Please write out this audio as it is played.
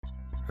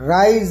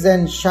Rise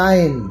and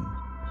shine.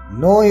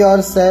 Know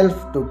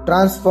yourself to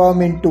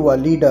transform into a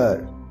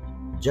leader.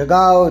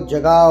 जगाओ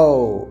जगाओ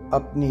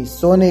अपनी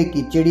सोने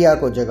की चिड़िया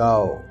को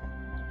जगाओ.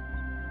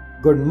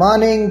 Good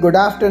morning, good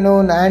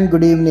afternoon and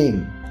good evening.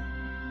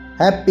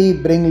 Happy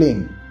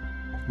Bringling.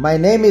 My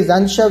name is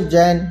Anshav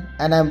Jain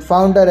and I am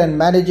founder and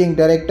managing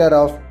director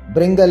of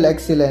Bringle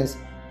Excellence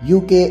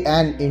UK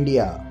and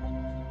India.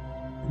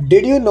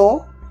 Did you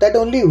know that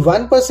only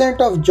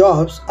 1% of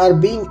jobs are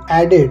being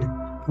added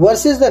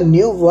versus the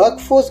new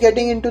workforce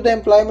getting into the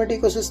employment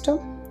ecosystem?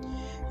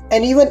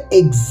 And even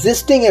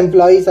existing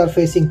employees are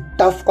facing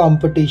tough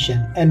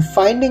competition and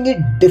finding it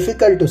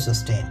difficult to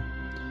sustain.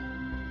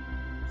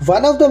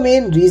 One of the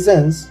main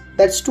reasons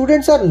that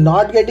students are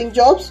not getting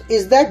jobs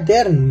is that they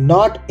are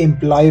not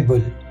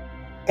employable.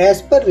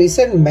 As per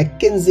recent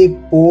McKinsey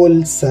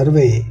poll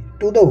survey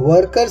to the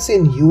workers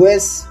in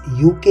US,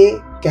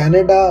 UK,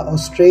 Canada,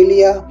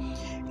 Australia,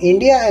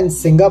 India and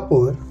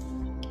Singapore,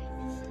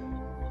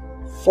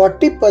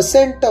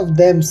 40% of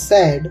them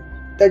said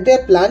that they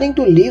are planning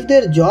to leave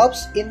their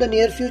jobs in the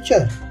near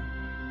future.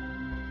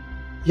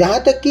 यहाँ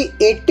तक कि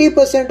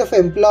 80% of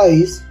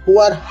employees who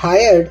are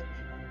hired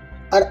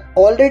are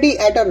already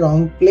at a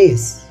wrong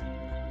place.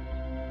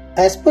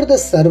 As per the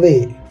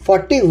survey,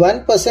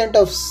 41%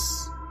 of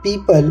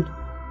people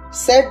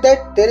said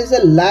that there is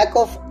a lack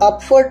of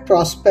upward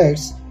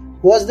prospects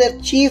was their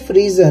chief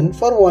reason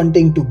for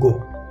wanting to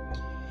go,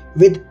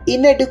 with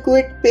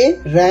inadequate pay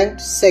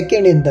ranked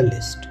second in the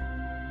list.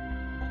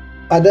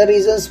 Other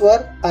reasons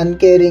were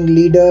uncaring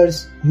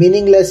leaders,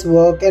 meaningless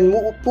work and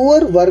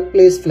poor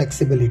workplace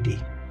flexibility.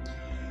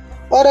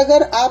 और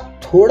अगर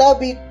आप थोड़ा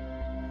भी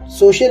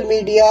social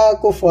media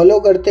को follow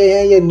करते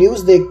हैं या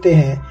news देखते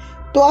हैं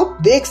तो आप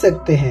देख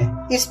सकते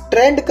हैं इस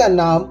ट्रेंड का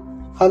नाम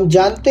हम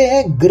जानते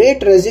हैं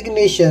ग्रेट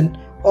रेजिग्नेशन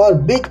और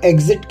बिग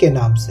एग्जिट के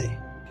नाम से.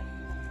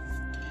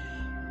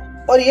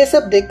 और ये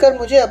सब देखकर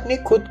मुझे अपनी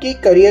खुद की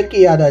करियर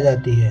की याद आ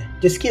जाती है,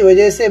 जिसकी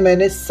वजह से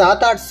मैंने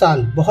 7-8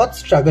 साल बहुत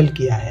स्ट्रगल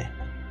किया है.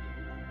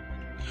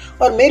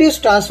 और मेरी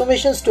उस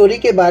ट्रांसफॉर्मेशन स्टोरी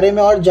के बारे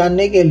में और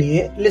जानने के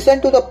लिए listen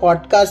to the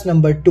podcast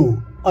number 2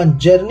 on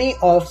journey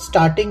of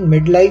starting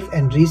mid life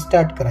and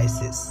restart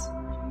crisis.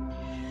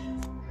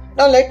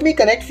 Now let me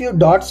connect few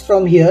dots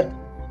from here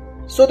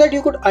so that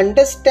you could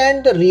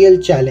understand the real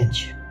challenge.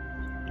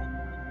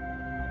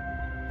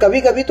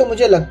 कभी कभी तो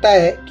मुझे लगता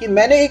है कि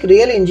मैंने एक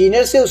रियल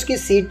इंजीनियर से उसकी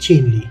सीट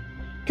छीन ली,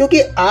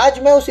 क्योंकि आज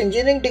मैं उस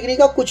इंजीनियरिंग डिग्री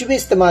का कुछ भी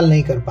इस्तेमाल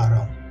नहीं कर पा रहा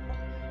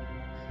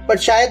हूं. बट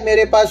शायद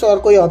मेरे पास और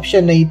कोई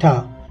ऑप्शन नहीं था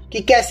कि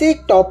कैसे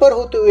एक टॉपर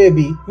होते हुए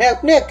भी मैं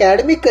अपने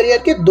एकेडमिक करियर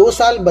के 2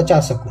 साल बचा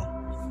सकूं.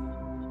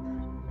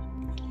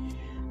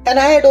 And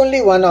I had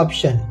only one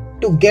option,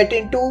 to get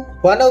into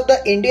one of the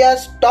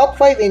India's top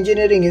 5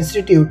 engineering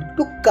institute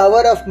to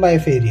cover up my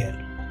failure.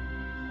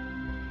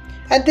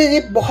 And ये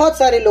बहुत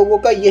सारे लोगों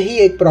का यही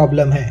एक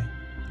प्रॉब्लम है.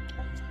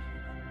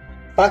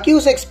 बाकी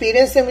उस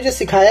एक्सपीरियंस ने मुझे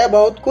सिखाया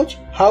बहुत कुछ.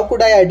 How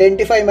could I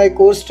identify my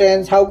core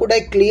strengths? How could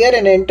I clear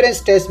an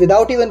entrance test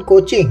without even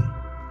coaching?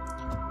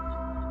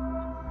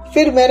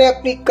 फिर मैंने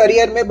अपनी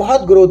करियर में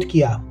बहुत ग्रोथ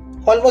किया,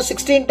 almost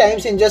 16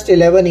 times in just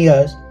 11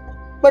 years.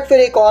 But फिर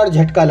एक और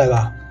झटका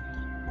लगा.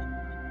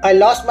 I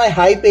lost my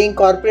high-paying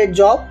corporate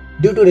job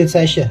due to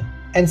recession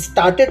and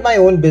started my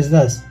own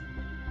business,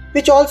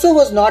 which also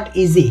was not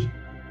easy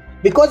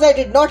because I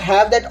did not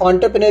have that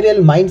entrepreneurial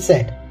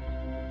mindset.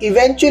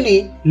 Eventually,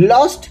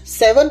 lost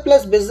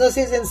 7+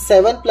 businesses in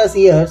 7+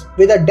 years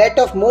with a debt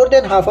of more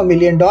than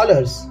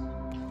 $500,000.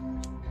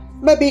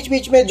 मैं बीच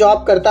बीच में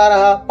job करता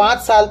रहा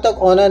 5 साल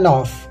तक on and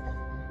off,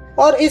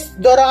 और इस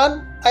दौरान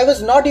I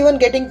was not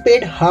even getting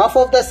paid half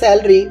of the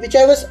salary which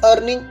I was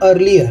earning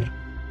earlier.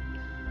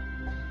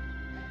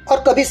 और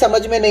कभी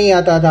समझ में नहीं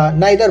आता था.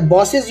 Neither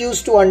bosses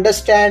used to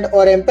understand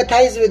or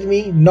empathize with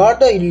me, nor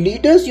the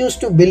leaders used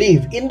to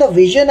believe in the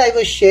vision I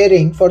was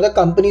sharing for the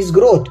company's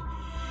growth,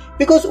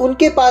 because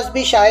उनके पास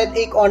भी शायद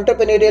एक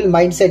entrepreneurial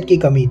mindset की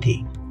कमी थी.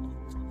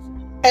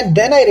 And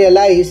then I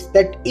realized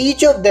that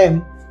each of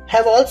them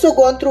have also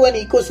gone through an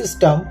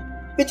ecosystem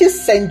which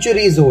is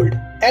centuries old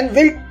and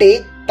will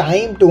take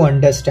time to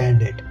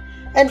understand it,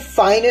 and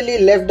finally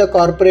left the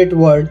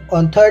corporate world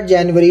on 3rd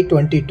January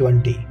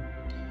 2020.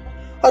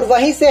 और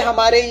वहीं से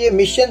हमारे ये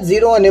mission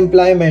zero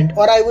unemployment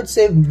और I would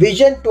say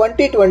vision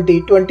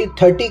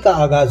 2020-2030 का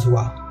आगाज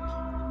हुआ,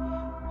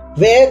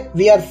 where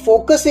we are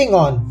focusing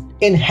on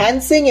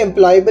enhancing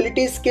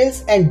employability skills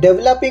and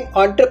developing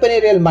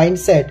entrepreneurial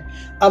mindset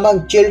among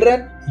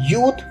children,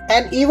 youth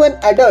and even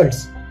adults,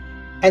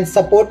 and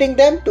supporting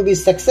them to be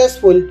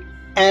successful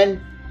and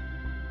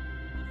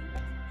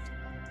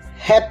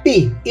happy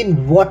in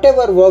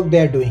whatever work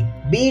they are doing,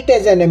 be it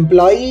as an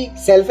employee,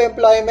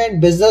 self-employment,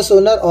 business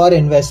owner or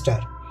investor.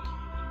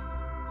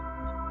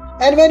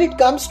 And when it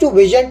comes to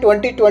Vision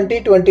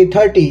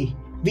 2020-2030,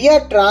 we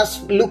are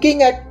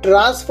looking at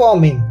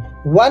transforming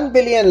 1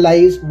 billion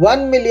lives,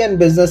 1 million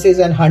businesses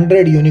and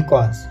 100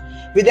 unicorns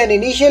with an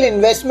initial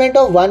investment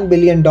of $1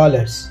 billion.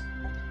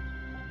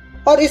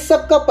 और इस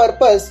सब का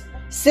purpose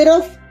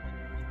सिर्फ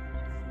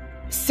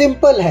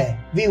simple है.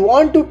 We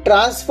want to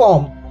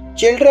transform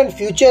children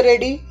future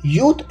ready,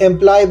 youth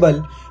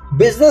employable,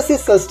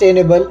 businesses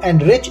sustainable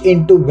and rich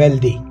into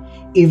wealthy,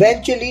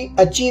 eventually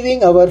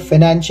achieving our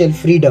financial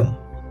freedom.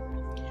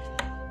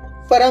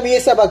 पर हम ये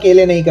सब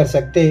अकेले नहीं कर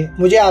सकते,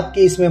 मुझे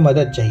आपकी इसमें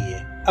मदद चाहिए.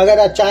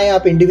 अगर चाहे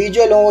आप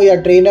इंडिविजुअल हो या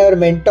ट्रेनर,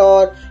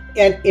 मेंटोर,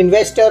 एन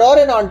इन्वेस्टर और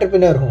एन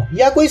एंटरप्रेन्योर हो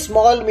या कोई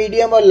स्मॉल,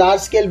 मीडियम और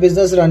लार्ज स्केल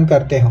बिजनेस रन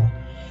करते हो,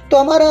 तो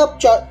हमारा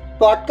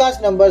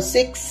पॉडकास्ट नंबर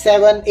 6,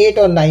 7, 8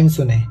 और 9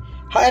 सुने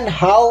and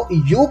how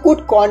you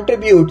could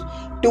contribute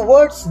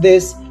towards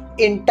this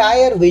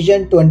entire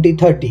vision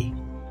 2030.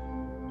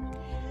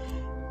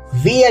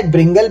 We at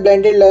Bringle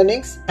Blended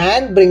Learnings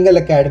and Bringle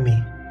Academy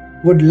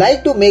would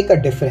like to make a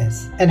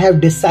difference and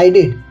have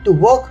decided to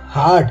work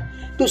hard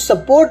to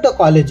support the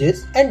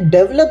colleges and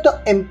develop the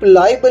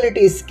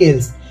employability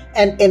skills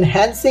and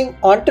enhancing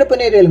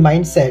entrepreneurial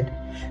mindset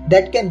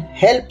that can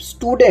help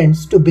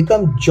students to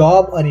become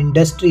job or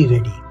industry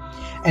ready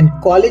and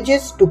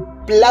colleges to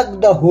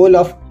plug the hole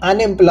of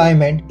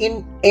unemployment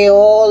in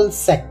all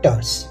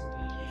sectors.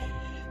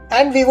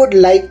 And we would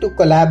like to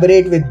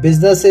collaborate with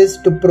businesses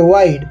to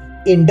provide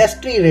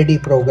industry-ready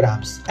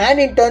programs and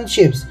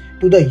internships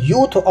to the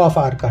youth of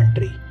our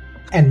country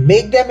and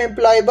make them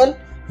employable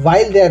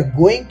while they are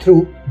going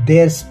through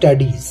their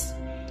studies.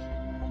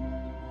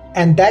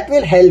 And that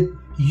will help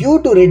you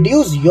to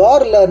reduce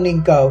your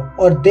learning curve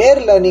or their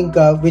learning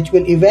curve, which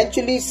will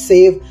eventually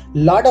save a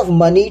lot of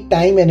money,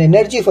 time and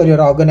energy for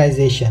your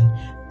organization.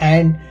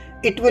 And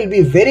it will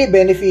be very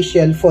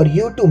beneficial for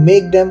you to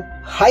make them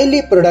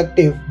highly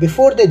productive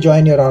before they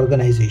join your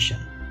organization.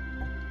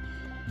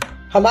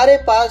 हमारे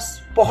पास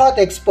बहुत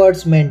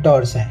experts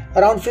mentors हैं,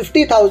 around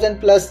 50,000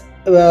 plus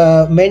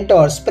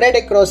mentors spread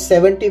across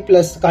 70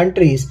 plus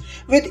countries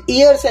with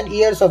years and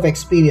years of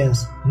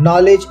experience,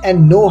 knowledge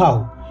and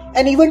know-how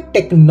and even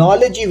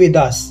technology with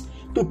us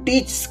to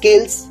teach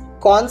skills,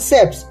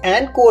 concepts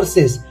and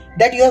courses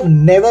that you have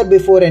never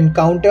before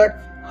encountered,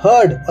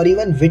 heard or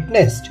even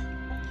witnessed.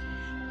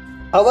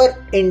 Our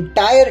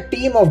entire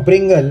team of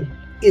Bringle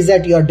is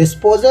at your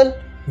disposal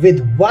with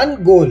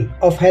one goal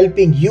of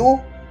helping you,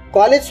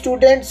 college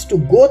students, to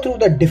go through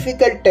the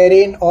difficult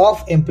terrain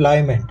of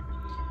employment.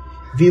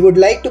 We would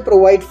like to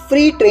provide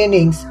free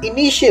trainings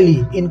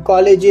initially in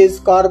colleges,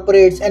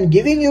 corporates and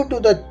giving you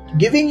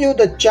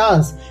the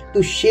chance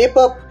to shape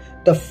up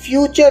the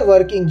future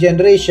working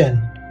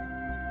generation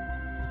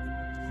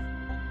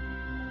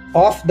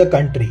of the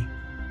country.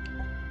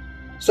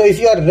 So if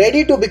you are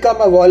ready to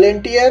become a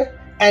volunteer,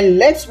 and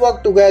let's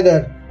work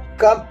together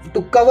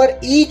to cover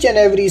each and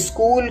every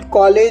school,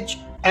 college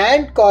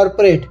and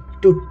corporate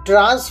to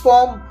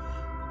transform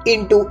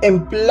into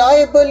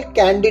employable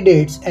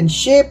candidates and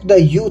shape the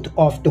youth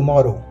of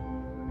tomorrow.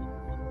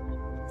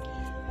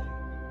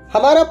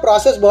 हमारा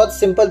process बहुत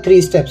simple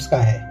 3 steps का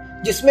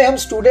है, जिसमें हम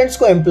students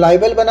को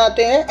employable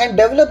बनाते हैं and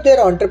develop their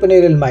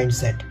entrepreneurial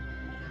mindset.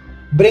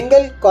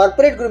 ब्रिंगल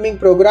corporate grooming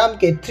programme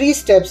के 3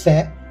 स्टेप्स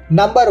हैं.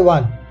 Number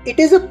 1, it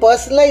is a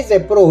personalized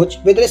approach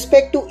with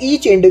respect to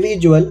each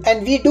individual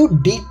and we do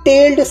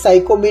detailed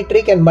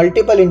psychometric and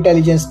multiple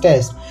intelligence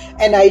tests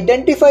and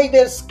identify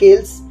their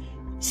skills,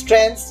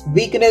 strengths,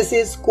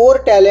 weaknesses, core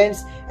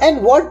talents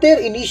and what their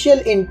initial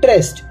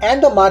interest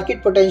and the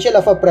market potential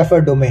of a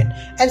preferred domain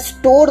and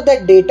store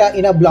that data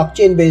in a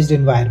blockchain based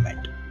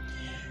environment.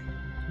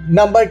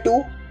 Number 2,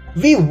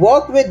 we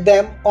work with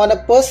them on a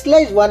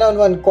personalized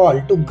one-on-one call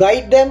to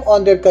guide them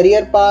on their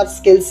career path,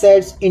 skill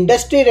sets,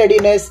 industry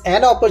readiness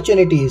and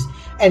opportunities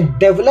and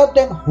develop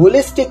them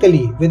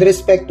holistically with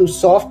respect to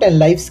soft and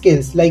life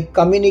skills like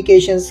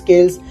communication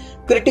skills,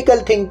 critical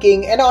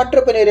thinking and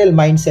entrepreneurial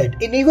mindset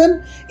and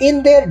even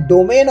in their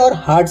domain or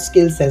hard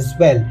skills as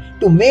well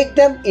to make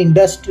them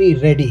industry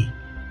ready.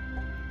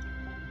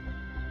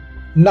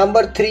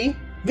 Number 3,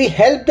 we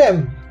help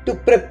them to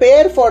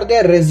prepare for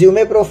their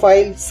resume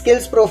profile,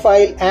 skills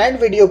profile and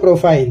video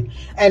profile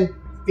and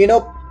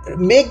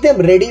make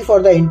them ready for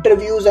the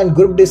interviews and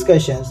group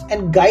discussions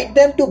and guide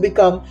them to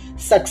become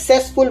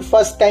successful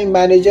first time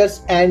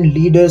managers and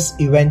leaders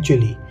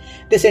eventually.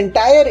 This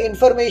entire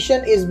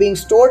information is being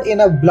stored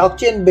in a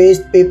blockchain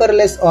based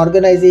paperless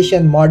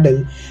organization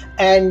model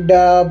and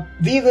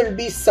we will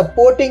be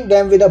supporting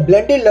them with a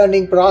blended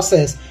learning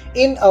process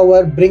in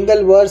our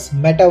Bringleverse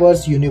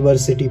Metaverse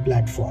University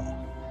platform.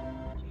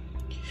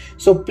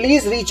 So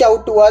please reach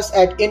out to us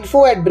at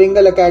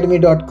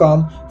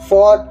info@bringleacademy.com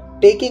for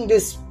taking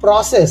this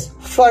process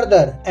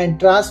further and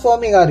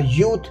transforming our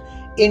youth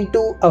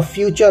into a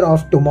future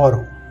of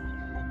tomorrow.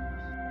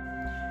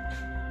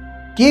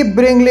 Keep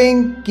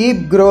bringing,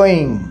 keep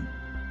growing.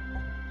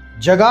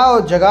 जगाओ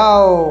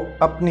जगाओ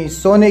अपनी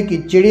सोने की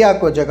चिड़िया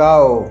को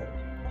जगाओ.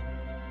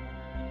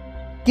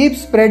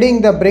 Keep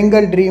spreading the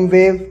Bringle dream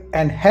wave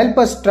and help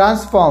us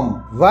transform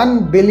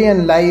 1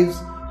 billion lives,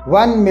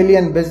 1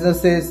 million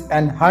businesses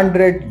and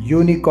 100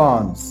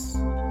 unicorns.